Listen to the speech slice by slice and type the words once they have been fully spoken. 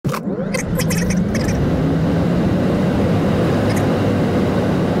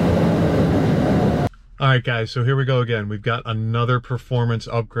right, guys, so here we go again. We've got another performance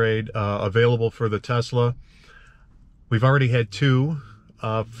upgrade available for the Tesla. We've already had two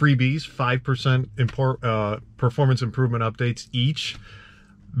freebies, 5% performance improvement updates each.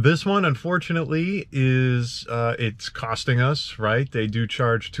 This one, unfortunately, is it's costing us, right? They do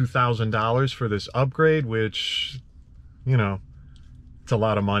charge $2,000 for this upgrade, which, you know, it's a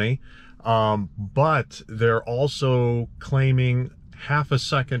lot of money. But they're also claiming half a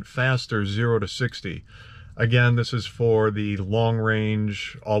second faster 0 to 60. Again, this is for the long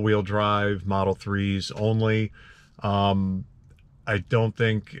range all-wheel drive Model 3s only. I don't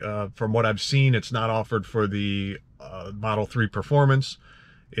think, from what I've seen, it's not offered for the Model 3 Performance.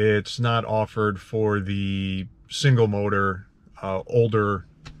 It's not offered for the single motor, older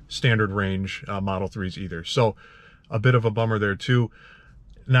standard range Model 3s either. So a bit of a bummer there too.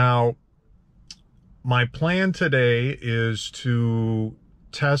 Now, my plan today is to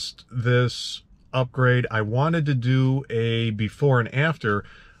test this upgrade. I wanted to do a before and after.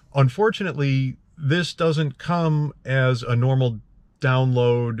 Unfortunately, this doesn't come as a normal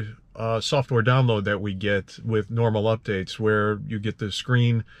download, software download that we get with normal updates, where you get the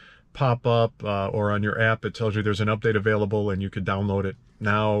screen pop up or on your app, it tells you there's an update available and you could download it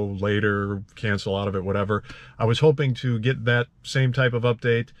now, later, cancel out of it, whatever. I was hoping to get that same type of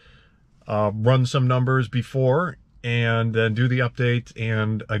update, run some numbers before, and then do the update,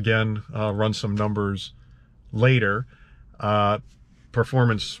 and again, run some numbers later.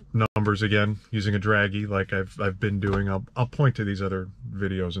 Performance numbers again, using a dragy like I've been doing. I'll point to these other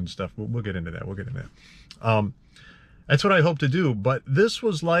videos and stuff. We'll get into that. We'll get into that. That's what I hope to do, but this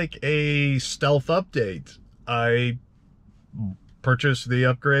was like a stealth update. I purchased the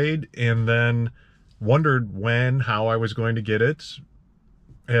upgrade and then wondered how I was going to get it.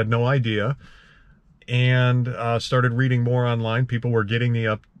 I had no idea, and started reading more online. People were getting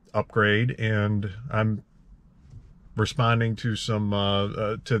the upgrade, and I'm responding to some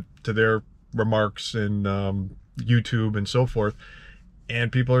to their remarks in YouTube and so forth,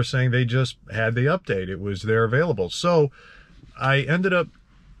 and people are saying they just had the update. It was there available. So I ended up,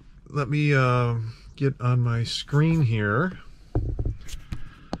 let me get on my screen here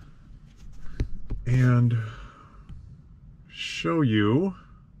and show you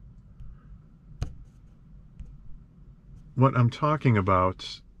what I'm talking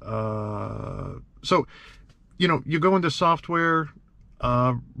about. So, you know, you go into software,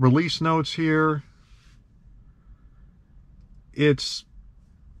 release notes here. It's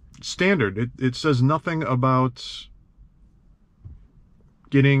standard. It says nothing about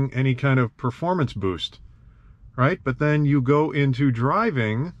getting any kind of performance boost, right? But then you go into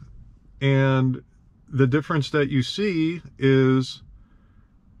driving, and the difference that you see is,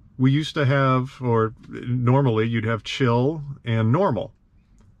 we used to have, or normally you'd have chill and normal.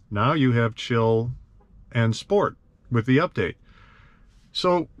 Now you have chill and sport with the update.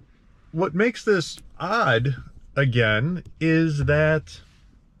 So what makes this odd, again, is that,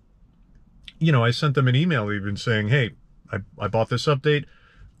 you know, I sent them an email even saying, hey, I bought this update.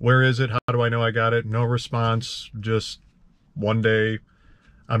 Where is it? How do I know I got it? No response. Just one day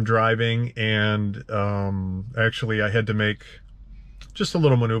I'm driving, and actually I had to make just a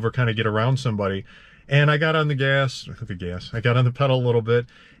little maneuver, kind of get around somebody. And I got on I got on the pedal a little bit,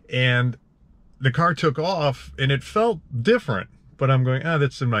 and the car took off, and it felt different. But I'm going,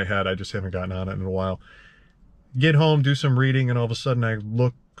 that's in my head. I just haven't gotten on it in a while. Get home, do some reading, and all of a sudden I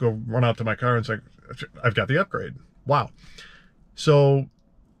run out to my car, and it's like, I've got the upgrade. Wow. So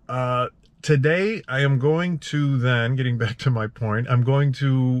today I am going to then, getting back to my point, I'm going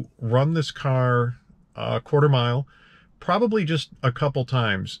to run this car a quarter mile, probably just a couple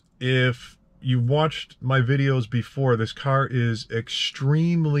times. If you've watched my videos before, this car is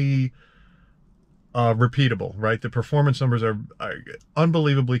extremely repeatable, right? The performance numbers are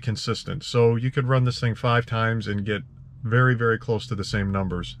unbelievably consistent. So you could run this thing 5 times and get very, very close to the same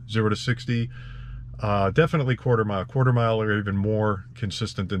numbers. 0 to 60, definitely quarter mile. Quarter mile are even more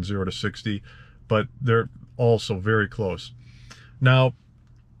consistent than 0 to 60, but they're also very close. Now,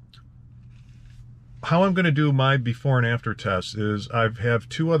 how I'm going to do my before and after test is I have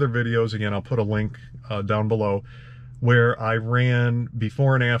 2 other videos. Again, I'll put a link down below, where I ran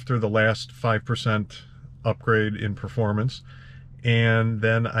before and after the last 5% upgrade in performance. And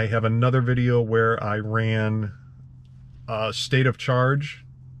then I have another video where I ran state of charge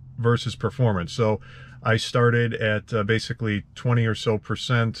versus performance. So I started at basically 20 or so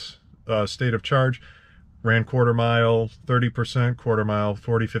percent state of charge, ran quarter mile, 30%, quarter mile,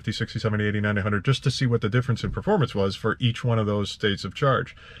 40, 50, 60, 70, 80, 90, 100, just to see what the difference in performance was for each one of those states of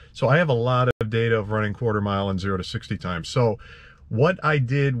charge. So I have a lot of data of running quarter mile and 0 to 60 times. So what I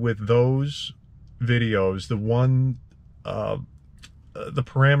did with those videos, the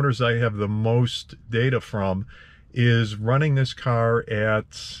parameters I have the most data from is running this car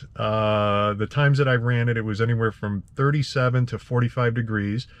at the times that I ran it. It was anywhere from 37 to 45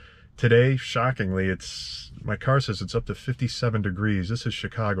 degrees. Today, shockingly, my car says it's up to 57 degrees. This is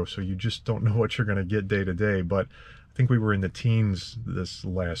Chicago, so you just don't know what you're going to get day to day. But I think we were in the teens this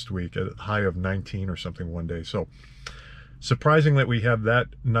last week, a high of 19 or something one day. So surprising that we have that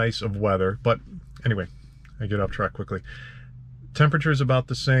nice of weather. But anyway, I get off track quickly. Temperature is about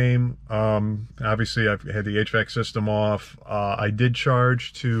the same. Obviously, I've had the HVAC system off. I did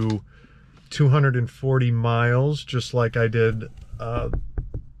charge to 240 miles, just like I did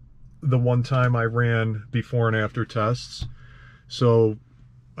the one time I ran before and after tests. So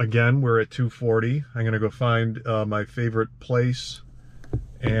again, we're at 240. I'm going to go find my favorite place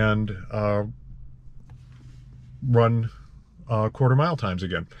and run quarter mile times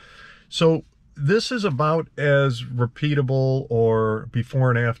again. So this is about as repeatable or before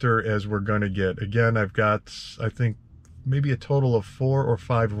and after as we're going to get. Again, I've got, I think, maybe a total of 4 or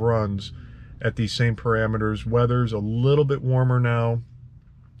 5 runs at these same parameters. Weather's a little bit warmer now,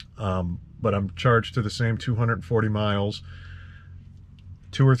 but I'm charged to the same 240 miles.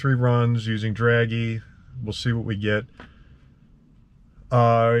 2 or 3 runs using dragy. We'll see what we get.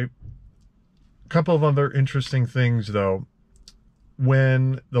 A couple of other interesting things, though.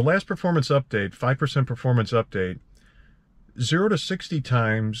 When the last performance update, 5% performance update, 0 to 60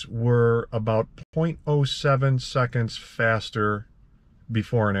 times were about 0.07 seconds faster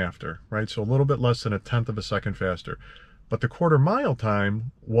before and after, right? So a little bit less than 1/10 of a second faster. But the quarter mile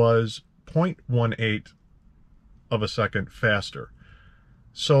time was 0.18 of a second faster.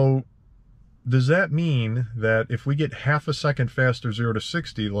 So does that mean that if we get half a second faster 0 to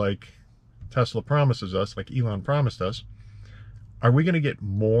 60, like Tesla promises us, like Elon promised us, are we going to get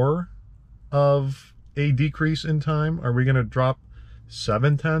more of a decrease in time? Are we going to drop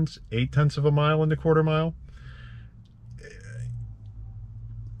 7/10, 8/10 of a mile into quarter mile?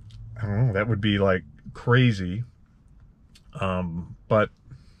 I don't know. That would be like crazy. But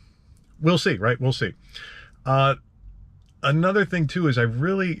we'll see, right? We'll see. Another thing too is I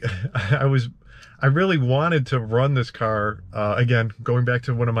really wanted to run this car, again, going back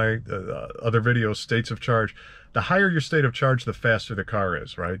to one of my other videos, states of charge. The higher your state of charge, the faster the car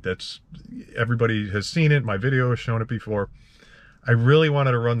is, right? Everybody has seen it. My video has shown it before. I really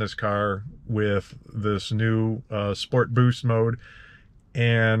wanted to run this car with this new Sport Boost mode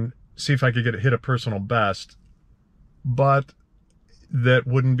and see if I could hit a personal best, but that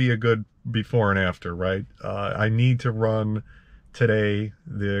wouldn't be a good before and after, right? I need to run today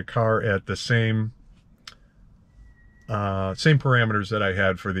the car at the same parameters that I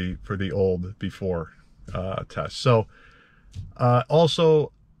had for the old before test. So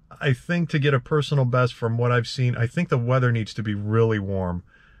also, I think to get a personal best from what I've seen, I think the weather needs to be really warm.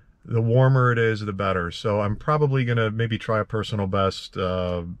 The warmer it is, the better. So I'm probably gonna maybe try a personal best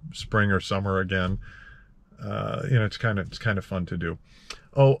spring or summer again. You know, it's kind of fun to do.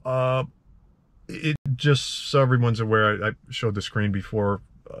 Oh, it just so everyone's aware, I showed the screen before,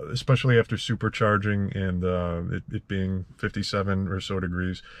 especially after supercharging and it being 57 or so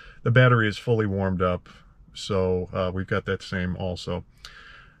degrees. The battery is fully warmed up, so we've got that same also.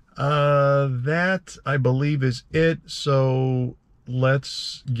 That, I believe, is it. So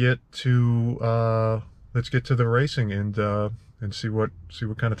let's get to the racing and see what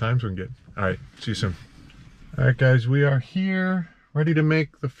kind of times we can get. All right, see you soon. All right, guys, we are here, ready to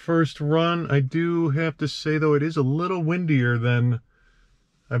make the first run. I do have to say, though, it is a little windier than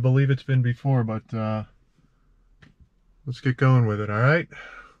I believe it's been before, but let's get going with it. All right,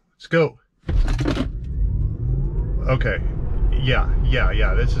 let's go. Okay, yeah,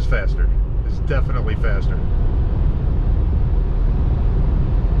 this is faster. This is definitely faster.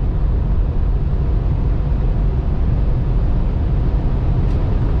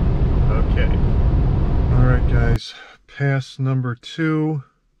 Okay. All right, guys, pass number 2.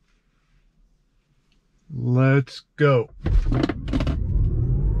 Let's go.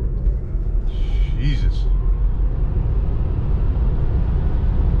 Jesus.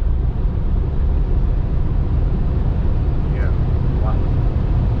 Yeah, wow.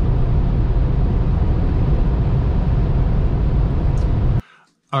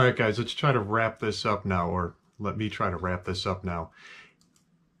 All right, guys, let's try to wrap this up now, or let me try to wrap this up now.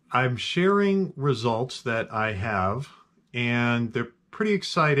 I'm sharing results that I have, and they're pretty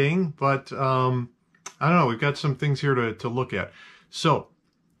exciting, but I don't know, we've got some things here to look at. So,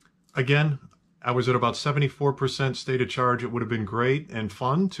 again, I was at about 74% state of charge. It would have been great and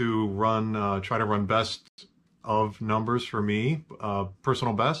fun to run, try to run best of numbers for me,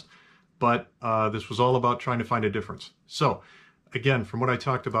 personal best, but this was all about trying to find a difference. So again, from what I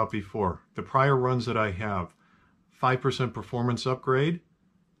talked about before, the prior runs that I have, 5% performance upgrade,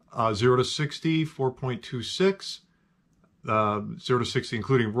 0 to 60, 4.26, 0 to 60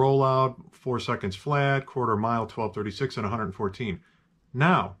 including rollout, 4 seconds flat, quarter mile, 12:36, and 114.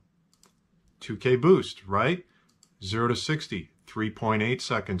 Now, 2K boost, right? 0 to 60, 3.8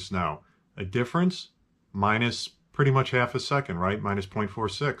 seconds now. A difference, minus pretty much half a second, right? Minus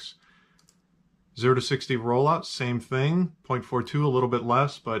 0.46. 0 to 60 rollout, same thing, 0.42, a little bit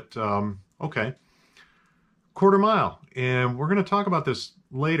less, but okay. Quarter mile, and we're going to talk about this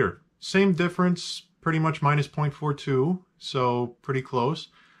later. Same difference, pretty much minus 0.42, so pretty close.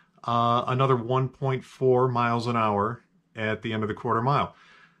 Another 1.4 miles an hour at the end of the quarter mile.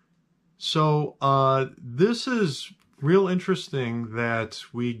 So this is real interesting that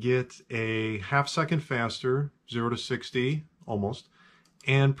we get a half second faster, 0 to 60, almost,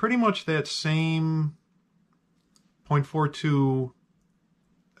 and pretty much that same 0.42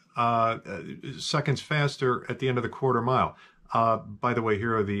 seconds faster at the end of the quarter mile. By the way,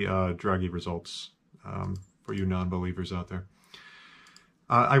 here are the dragy results for you non-believers out there.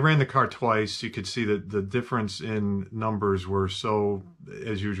 I ran the car twice. You could see that the difference in numbers were so,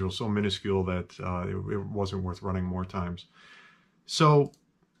 as usual, so minuscule that it wasn't worth running more times. So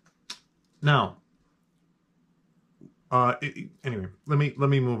now, anyway, let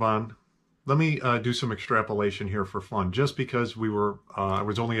me move on. Let me do some extrapolation here for fun, just because I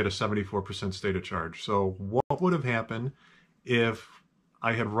was only at a 74% state of charge. So what would have happened if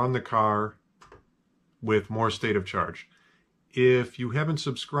I had run the car with more state of charge? If you haven't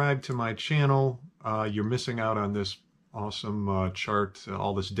subscribed to my channel, you're missing out on this awesome chart,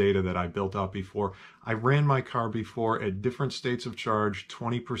 all this data that I built out before. I ran my car before at different states of charge,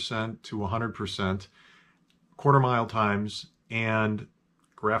 20% to 100%, quarter mile times, and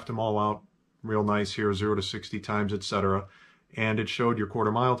graphed them all out real nice here, 0 to 60 times, etc. And it showed your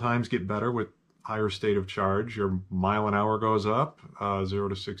quarter mile times get better with higher state of charge. Your mile an hour goes up, 0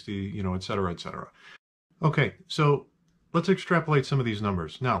 to 60, you know, etc., etc. Okay, so let's extrapolate some of these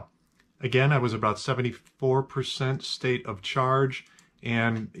numbers. Now, again, I was about 74% state of charge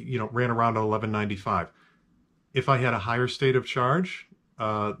and, you know, ran around 1195. If I had a higher state of charge,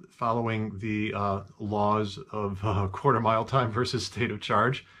 following the laws of quarter mile time versus state of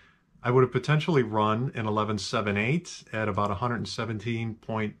charge, I would have potentially run an 1178 at about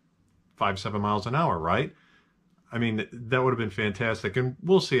 117.57 miles an hour, right? I mean, that would have been fantastic. And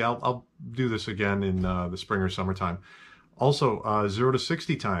we'll see. I'll do this again in the spring or summertime. Also, 0 to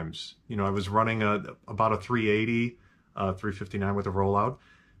 60 times. You know, I was running about a 380, 359 with a rollout.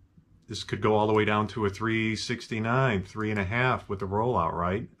 This could go all the way down to a 369, 3.5 with the rollout,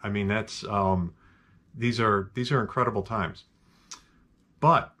 right? I mean, that's these are incredible times.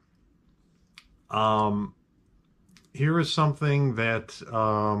 But here is something that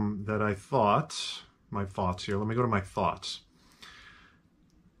that I thought, my thoughts here. Let me go to my thoughts.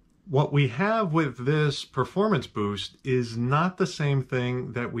 What we have with this performance boost is not the same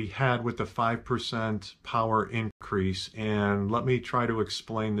thing that we had with the 5% power increase, and let me try to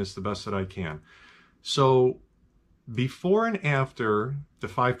explain this the best that I can. So before and after the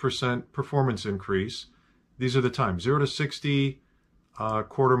 5% performance increase, these are the times, 0 to 60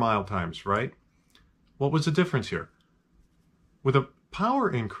 quarter mile times, right? What was the difference here? With a power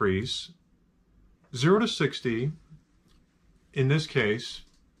increase, 0 to 60, in this case,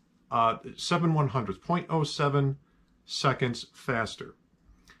 7/100, 0.07 seconds faster.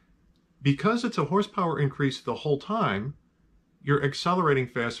 Because it's a horsepower increase the whole time, you're accelerating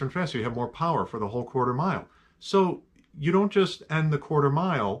faster and faster. You have more power for the whole quarter mile. So you don't just end the quarter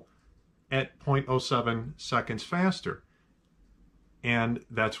mile at 0.07 seconds faster. And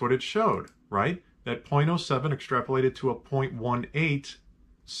that's what it showed, right? That 0.07 extrapolated to a 0.18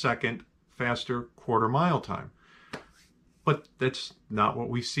 second faster quarter mile time. But that's not what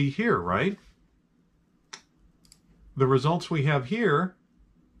we see here, right? The results we have here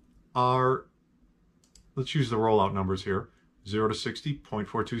are, let's use the rollout numbers here. 0 to 60,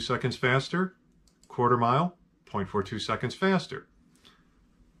 0.42 seconds faster. Quarter mile, 0.42 seconds faster.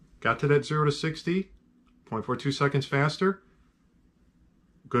 Got to that 0 to 60, 0.42 seconds faster.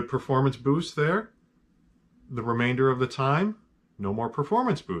 Good performance boost there. The remainder of the time, no more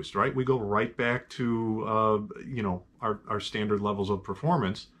performance boost, right? We go right back to, you know, our standard levels of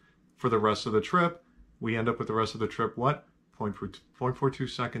performance for the rest of the trip. We end up with the rest of the trip, what? 0.42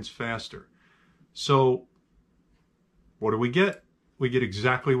 seconds faster. So what do we get? We get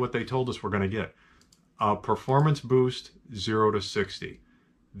exactly what they told us we're going to get. A performance boost, 0 to 60.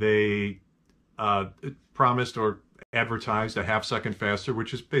 They promised, or advertised a half-second faster,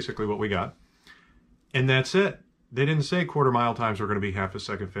 which is basically what we got. And that's it. They didn't say quarter-mile times were going to be half a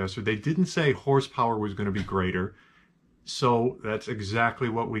second faster. They didn't say horsepower was going to be greater. So that's exactly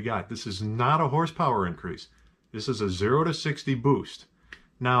what we got. This is not a horsepower increase. This is a 0 to 60 boost.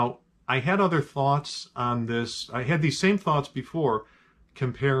 Now, I had other thoughts on this. I had these same thoughts before,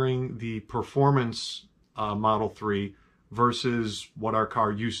 comparing the performance Model 3 versus what our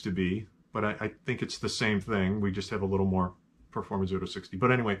car used to be. But I think it's the same thing. We just have a little more performance 0 to 60.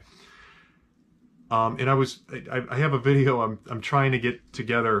 But anyway, and I have a video I'm trying to get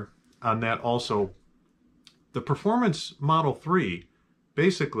together on that also. The performance Model 3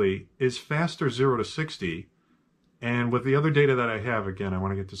 basically is faster 0 to 60. And with the other data that I have, again, I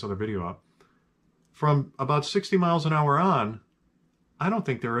want to get this other video up, from about 60 miles an hour on, I don't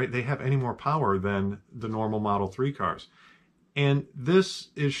think they have any more power than the normal Model 3 cars. And this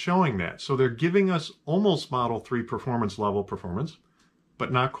is showing that. So they're giving us almost Model 3 performance level performance,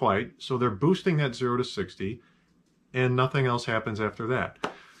 but not quite. So they're boosting that 0 to 60, and nothing else happens after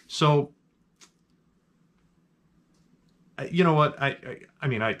that. So, you know what? I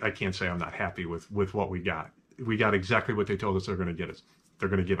mean, I can't say I'm not happy with what we got. We got exactly what they told us they're going to get us. They're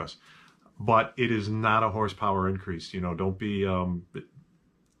going to give us. But it is not a horsepower increase. You know, don't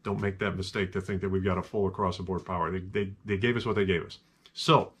make that mistake to think that we've got a full across-the-board power. They gave us what they gave us.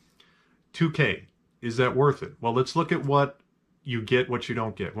 So, 2K, is that worth it? Well, let's look at what you get, what you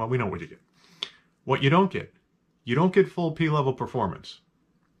don't get. Well, we know what you get. What you don't get full P-level performance.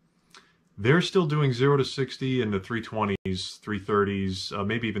 They're still doing 0 to 60 in the 320s, 330s,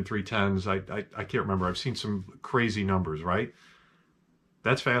 maybe even 310s. I can't remember. I've seen some crazy numbers, right?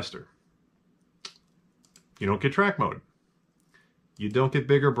 That's faster. You don't get track mode. You don't get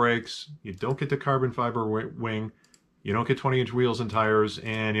bigger brakes. You don't get the carbon fiber wing. You don't get 20-inch wheels and tires,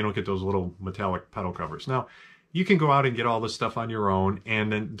 and you don't get those little metallic pedal covers. Now, you can go out and get all this stuff on your own,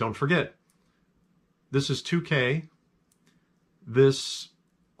 and then don't forget, this is 2K. This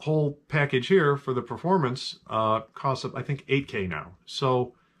whole package here for the performance costs, I think, 8K now.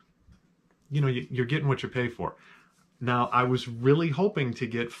 So, you know, you're getting what you pay for. Now, I was really hoping to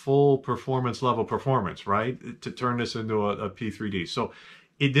get full performance level performance, right? To turn this into a P3D. So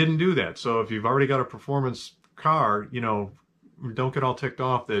it didn't do that. So if you've already got a performance car, you know, don't get all ticked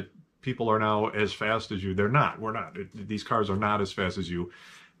off that people are now as fast as you. They're not. We're not. These cars are not as fast as you.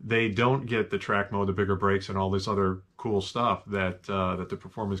 They don't get the track mode, the bigger brakes, and all this other cool stuff that that the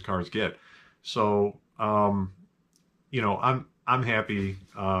performance cars get. So, you know, I'm happy.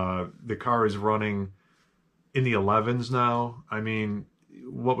 The car is running in the 11s now. I mean,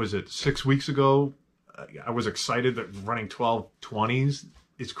 what was it, 6 weeks ago? I was excited that running 1220s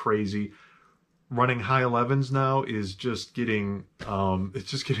is crazy. Running high 11s now is just getting,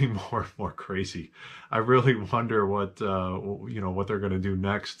 it's just getting more and more crazy. I really wonder what, you know, what they're going to do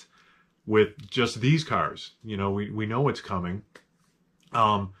next with just these cars. You know, we know it's coming.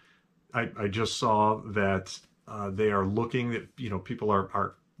 I just saw that they are looking at, you know, people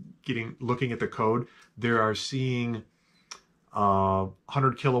are looking at the code. They are seeing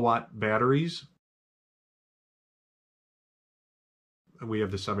 100 kilowatt batteries. We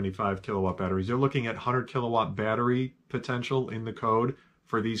have the 75 kilowatt batteries. They're looking at 100 kilowatt battery potential in the code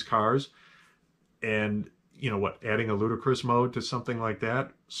for these cars. And, you know what, adding a ludicrous mode to something like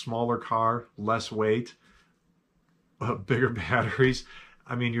that, smaller car, less weight, bigger batteries.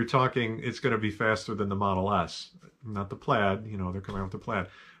 I mean, you're talking, it's going to be faster than the Model S, not the Plaid. You know, they're coming out with the Plaid,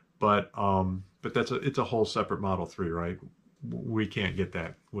 but it's a whole separate Model 3, right? We can't get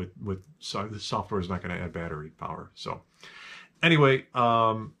that with so the software is not going to add battery power. So anyway,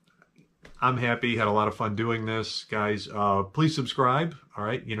 I'm happy. Had a lot of fun doing this, guys. Please subscribe. All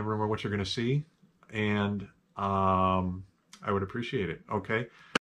right, you never know what you're going to see, and I would appreciate it. Okay.